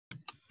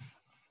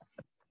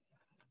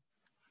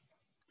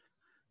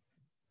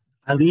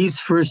Ali's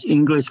first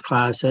English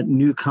class at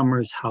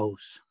Newcomer's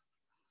house.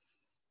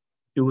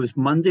 It was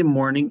Monday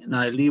morning and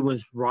Ali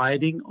was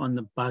riding on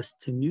the bus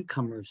to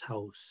Newcomer's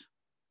house.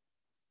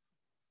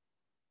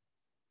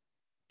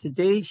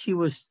 Today she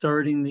was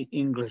starting the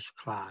English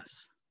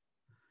class.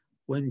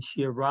 When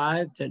she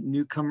arrived at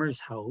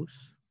Newcomer's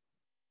house,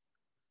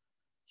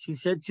 she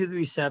said to the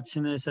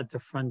receptionist at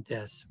the front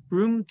desk,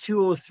 "Room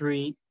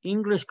 203,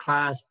 English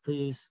class,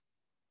 please."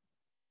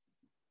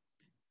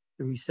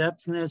 The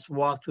receptionist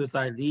walked with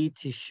Ali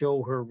to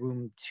show her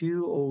room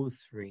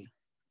 203.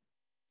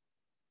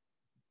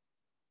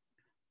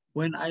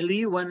 When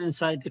Ali went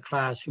inside the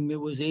classroom,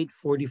 it was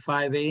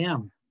 8:45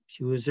 a.m.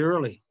 She was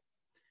early.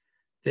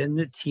 Then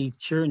the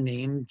teacher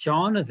named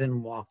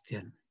Jonathan walked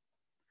in.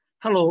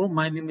 "Hello,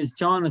 my name is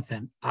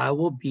Jonathan. I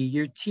will be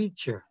your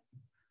teacher.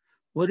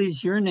 What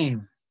is your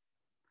name?"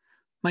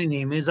 "My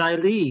name is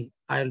Ali,"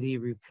 Ali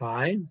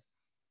replied.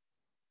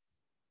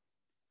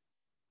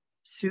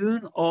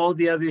 Soon all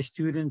the other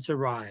students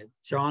arrived.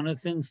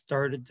 Jonathan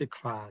started the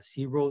class.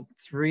 He wrote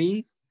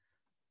 3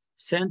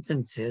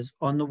 sentences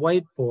on the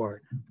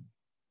whiteboard.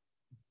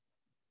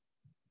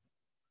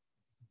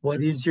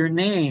 "What is your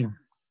name?"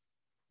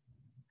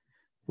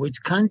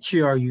 "Which country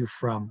are you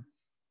from?"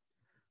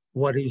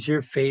 "What is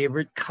your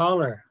favorite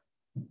color?"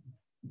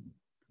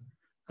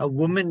 A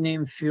woman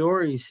named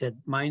Fiore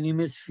said, "My name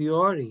is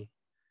Fiore.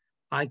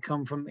 I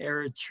come from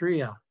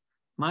Eritrea.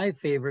 My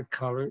favorite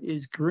color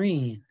is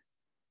green."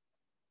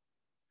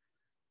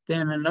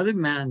 Then another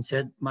man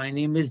said, "My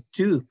name is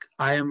Duke.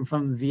 I am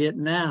from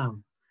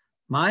Vietnam.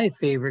 My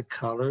favorite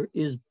color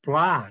is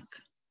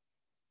black."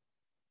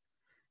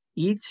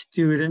 Each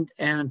student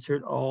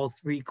answered all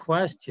 3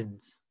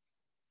 questions.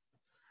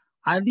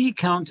 Ali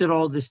counted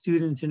all the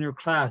students in her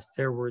class.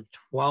 There were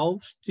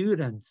 12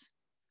 students.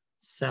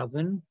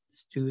 7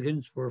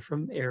 students were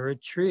from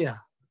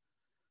Eritrea.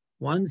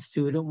 1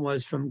 student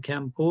was from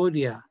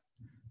Cambodia.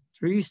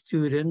 3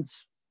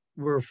 students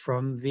were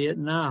from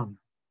Vietnam.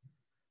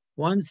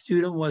 1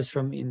 student was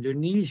from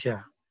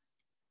Indonesia.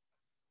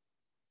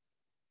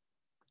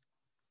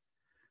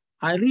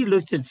 Ali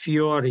looked at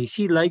Fiore.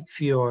 She liked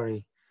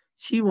Fiore.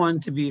 She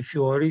wanted to be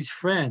Fiore's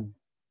friend.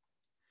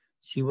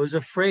 She was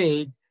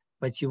afraid,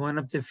 but she went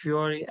up to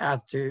Fiore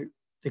after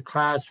the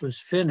class was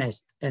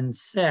finished and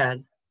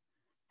said,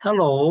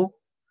 "Hello,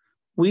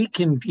 we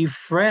can be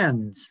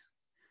friends.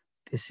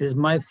 This is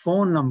my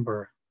phone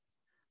number."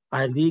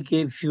 Ali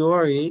gave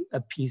Fiore a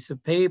piece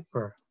of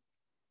paper.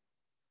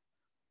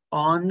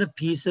 On the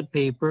piece of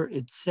paper,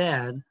 it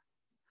said,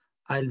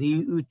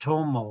 Ali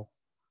Utomo,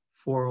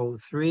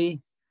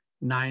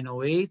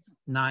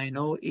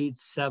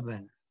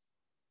 403-908-9087.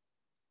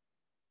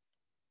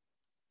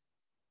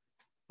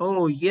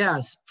 "Oh,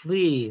 yes,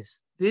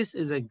 please. This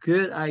is a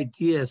good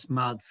idea,"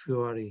 smiled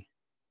Fiore.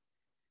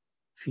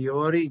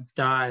 Fiore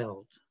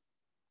dialed.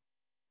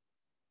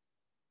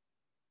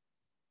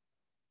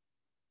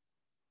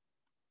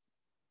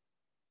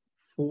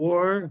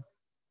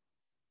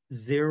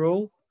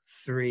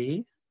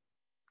 "403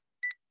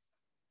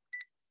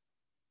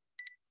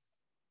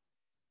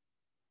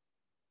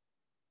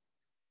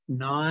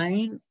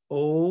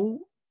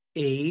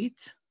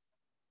 908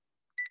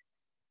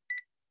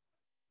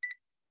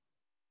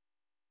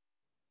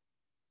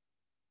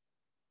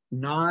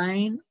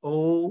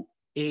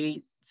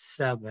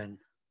 9087.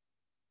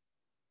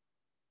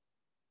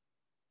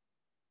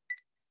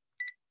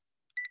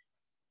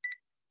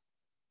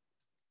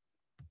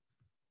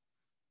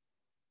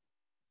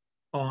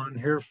 On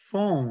her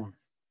phone,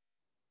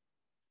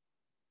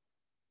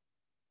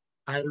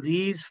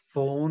 Ali's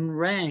phone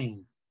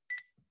rang.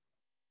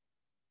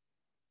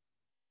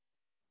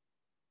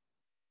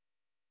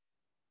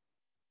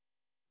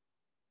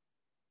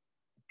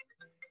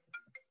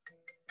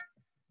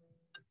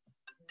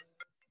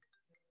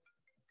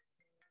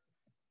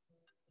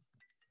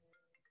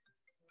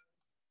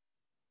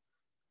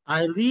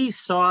 Ali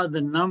saw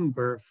the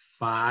number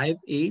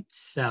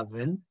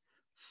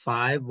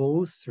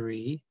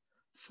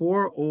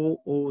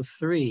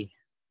 587-503-4003.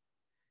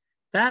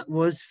 That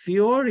was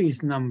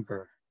Fiore's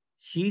number.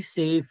 She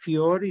saved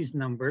Fiore's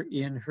number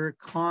in her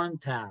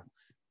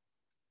contacts.